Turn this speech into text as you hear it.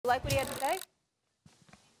like what he had to say?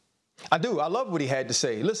 I do. I love what he had to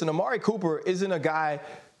say. Listen, Amari Cooper isn't a guy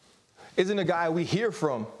we hear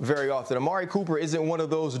from very often. Amari Cooper isn't one of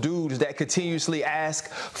those dudes that continuously ask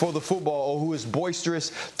for the football or who is boisterous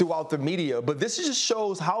throughout the media. But this just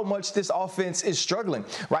shows how much this offense is struggling,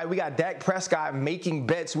 right? We got Dak Prescott making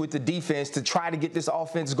bets with the defense to try to get this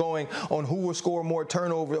offense going on who will score more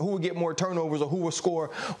turnovers, who will get more turnovers, or who will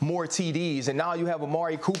score more TDs. And now you have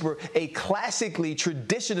Amari Cooper, a classically,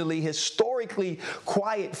 traditionally, historically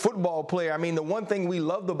quiet football player. I mean, the one thing we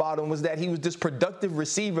loved about him was that he was this productive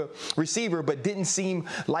receiver, but didn't seem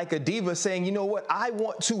like a diva, saying, you know what, I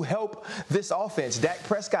want to help this offense. Dak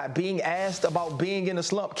Prescott being asked about being in a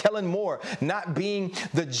slump. Kellen Moore not being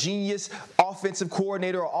the genius offensive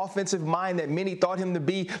coordinator or offensive mind that many thought him to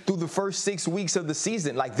be through the first 6 weeks of the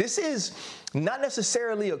season. Like, this is not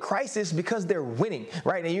necessarily a crisis because they're winning,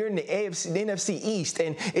 right? And you're in the NFC East,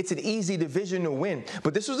 and it's an easy division to win.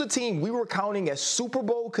 But this was a team we were counting as Super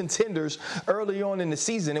Bowl contenders early on in the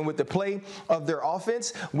season. And with the play of their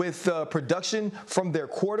offense, with production from their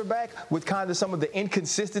quarterback, with kind of some of the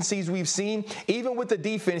inconsistencies we've seen, even with the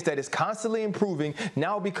defense that is constantly improving,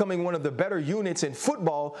 now becoming one of the better units in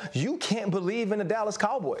football, you can't believe in the Dallas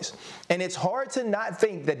Cowboys. And it's hard to not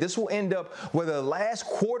think that this will end up where the last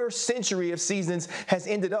quarter century of seasons has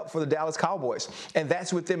ended up for the Dallas Cowboys. And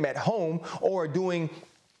that's with them at home or doing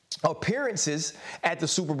appearances at the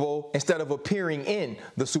Super Bowl instead of appearing in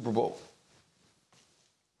the Super Bowl.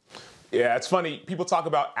 Yeah, it's funny. People talk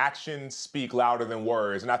about actions speak louder than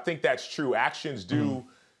words, and I think that's true. Actions do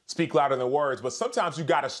speak louder than words, but sometimes you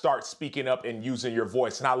got to start speaking up and using your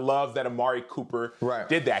voice, and I love that Amari Cooper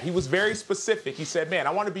did that. He was very specific. He said, man, I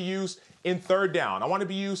want to be used in third down. I want to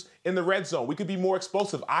be used in the red zone. We could be more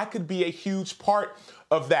explosive. I could be a huge part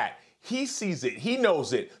of that. He sees it. He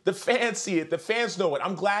knows it. The fans see it. The fans know it.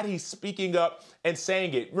 I'm glad he's speaking up and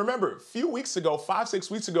saying it. Remember, a few weeks ago, 5-6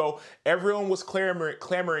 weeks ago, everyone was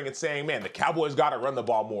clamoring and saying, man, the Cowboys got to run the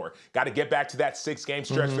ball more. Got to get back to that 6-game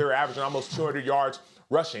stretch. They were averaging almost 200 yards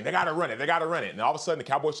rushing. They got to run it. They got to run it. And all of a sudden, the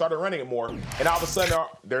Cowboys started running it more. And all of a sudden,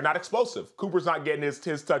 they're not explosive. Cooper's not getting his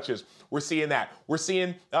touches. We're seeing that. We're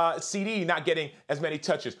seeing CD not getting as many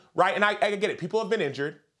touches, right? And I get it. People have been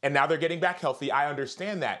injured. And now they're getting back healthy. I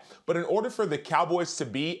understand that. But in order for the Cowboys to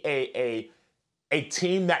be a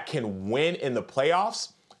team that can win in the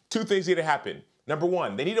playoffs, two things need to happen. Number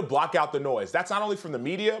one, they need to block out the noise. That's not only from the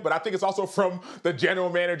media, but I think it's also from the general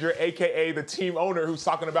manager, a.k.a. the team owner, who's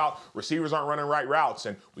talking about receivers aren't running right routes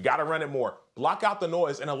and we got to run it more. Block out the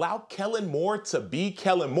noise and allow Kellen Moore to be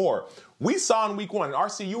Kellen Moore. We saw in week one, and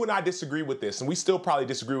RC, you and I disagree with this, and we still probably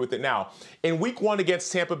disagree with it now. In week one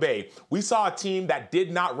against Tampa Bay, we saw a team that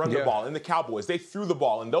did not run the ball in the Cowboys. They threw the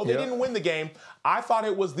ball, and though they didn't win the game, I thought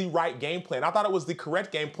it was the right game plan. I thought it was the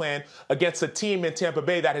correct game plan against a team in Tampa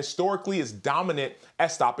Bay that historically is dominant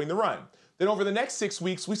at stopping the run. Then over the next 6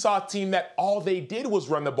 weeks, we saw a team that all they did was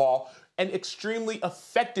run the ball, and extremely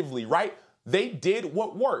effectively, right? They did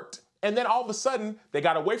what worked. And then all of a sudden, they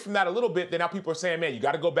got away from that a little bit. Then now people are saying, man, you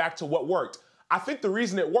got to go back to what worked. I think the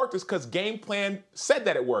reason it worked is because game plan said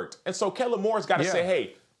that it worked. And so Kellen Moore's got to say,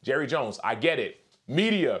 hey, Jerry Jones, I get it.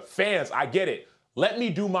 Media, fans, I get it. Let me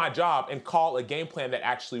do my job and call a game plan that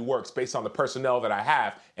actually works based on the personnel that I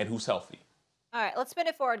have and who's healthy. All right, let's spin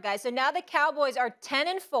it forward, guys. So now the Cowboys are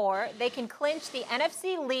 10-4. They can clinch the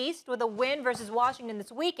NFC least with a win versus Washington this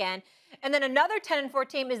weekend. And then another 10-4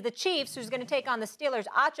 team is the Chiefs, who's going to take on the Steelers.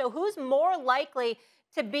 Acho, who's more likely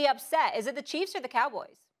to be upset? Is it the Chiefs or the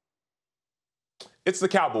Cowboys? It's the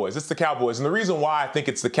Cowboys. It's the Cowboys. And the reason why I think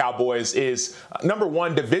it's the Cowboys is, number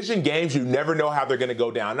one, division games, you never know how they're going to go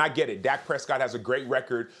down. And I get it. Dak Prescott has a great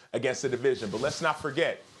record against the division. But let's not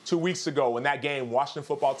forget, 2 weeks ago in that game, Washington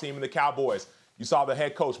football team and the Cowboys, you saw the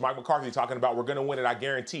head coach, Mike McCarthy, talking about we're going to win it, I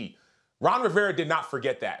guarantee. Ron Rivera did not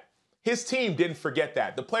forget that. His team didn't forget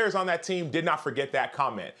that. The players on that team did not forget that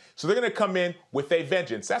comment. So they're going to come in with a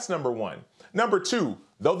vengeance. That's number one. Number two,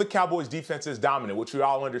 though the Cowboys defense is dominant, which we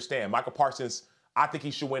all understand, Michael Parsons, I think he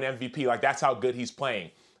should win MVP. Like, that's how good he's playing.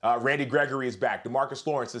 Randy Gregory is back. DeMarcus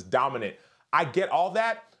Lawrence is dominant. I get all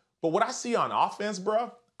that. But what I see on offense,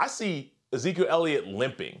 bro, I see Ezekiel Elliott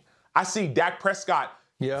limping. I see Dak Prescott,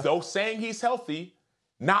 though saying he's healthy,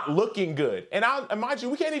 not looking good. And mind you,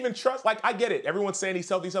 we can't even trust, like, I get it. Everyone's saying he's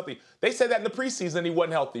healthy, he's healthy. They said that in the preseason he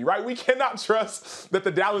wasn't healthy, right? We cannot trust that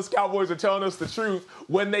the Dallas Cowboys are telling us the truth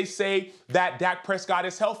when they say that Dak Prescott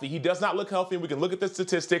is healthy. He does not look healthy, and we can look at the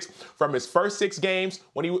statistics from his first 6 games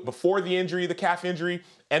before the injury, the calf injury,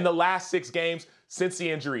 and the last 6 games since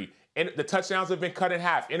the injury. And the touchdowns have been cut in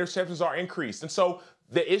half. Interceptions are increased. And so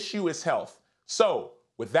the issue is health. So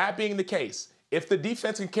with that being the case, If the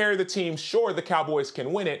defense can carry the team, sure, the Cowboys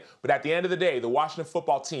can win it. But at the end of the day, the Washington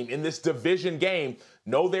football team in this division game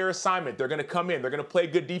know their assignment. They're going to come in. They're going to play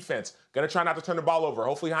good defense. Going to try not to turn the ball over.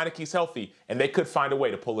 Hopefully Heineke's healthy, and they could find a way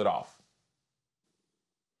to pull it off.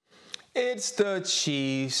 It's the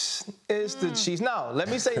Chiefs. It's the Chiefs. Now, let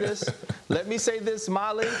me say this. Let me say this,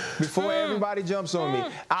 Molly, before everybody jumps on me.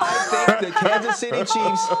 I think the Kansas City Chiefs.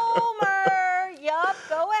 Homer. Yup.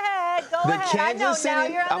 Go ahead. Go ahead. Kansas I know. City, Now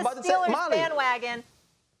you're I'm on about the to say, Steelers Molly. bandwagon.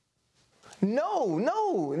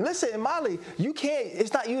 No. Listen, Molly, you can't.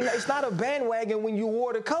 It's not a bandwagon when you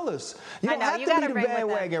wore the colors. You don't have to be the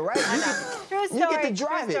bandwagon, right? You get to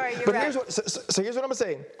drive it. But here's what I'm gonna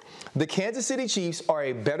say. The Kansas City Chiefs are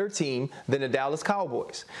a better team than the Dallas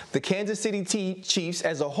Cowboys. The Kansas City Chiefs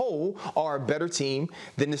as a whole are a better team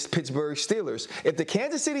than the Pittsburgh Steelers. If the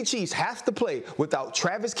Kansas City Chiefs have to play without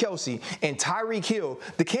Travis Kelce and Tyreek Hill,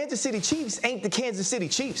 the Kansas City Chiefs ain't the Kansas City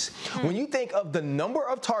Chiefs. When you think of the number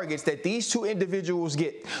of targets that these two individuals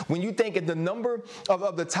get, when you think of the number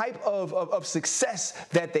of the type of success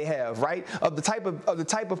that they have, right? Of the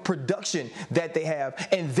type of production that they have,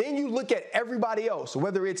 and then you look at everybody else,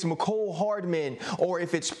 whether it's Cole Hardman, or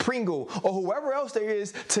if it's Pringle, or whoever else there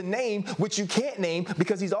is to name, which you can't name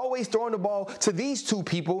because he's always throwing the ball to these two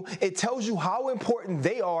people, it tells you how important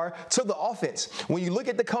they are to the offense. When you look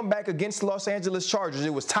at the comeback against the Los Angeles Chargers,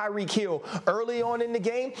 it was Tyreek Hill early on in the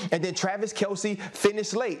game, and then Travis Kelce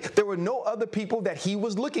finished late. There were no other people that he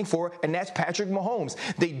was looking for, and that's Patrick Mahomes.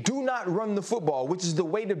 They do not run the football, which is the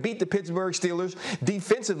way to beat the Pittsburgh Steelers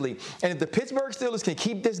defensively. And if the Pittsburgh Steelers can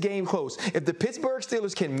keep this game close, if the Pittsburgh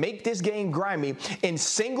Steelers can make this game grimy in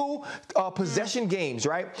single possession games,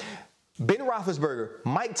 right? Ben Roethlisberger,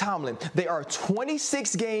 Mike Tomlin, they are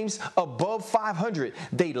 26 games above 500.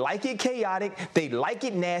 They like it chaotic. They like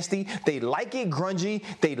it nasty. They like it grungy.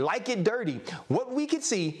 They like it dirty. What we can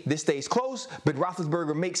see, this stays close, but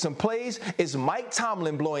Roethlisberger makes some plays, is Mike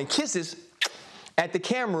Tomlin blowing kisses at the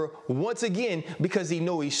camera once again because he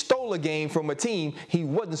know he stole a game from a team he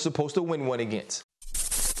wasn't supposed to win one against.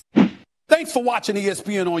 Thanks for watching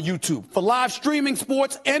ESPN on YouTube. For live streaming,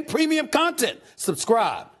 sports, and premium content,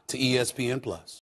 subscribe to ESPN+.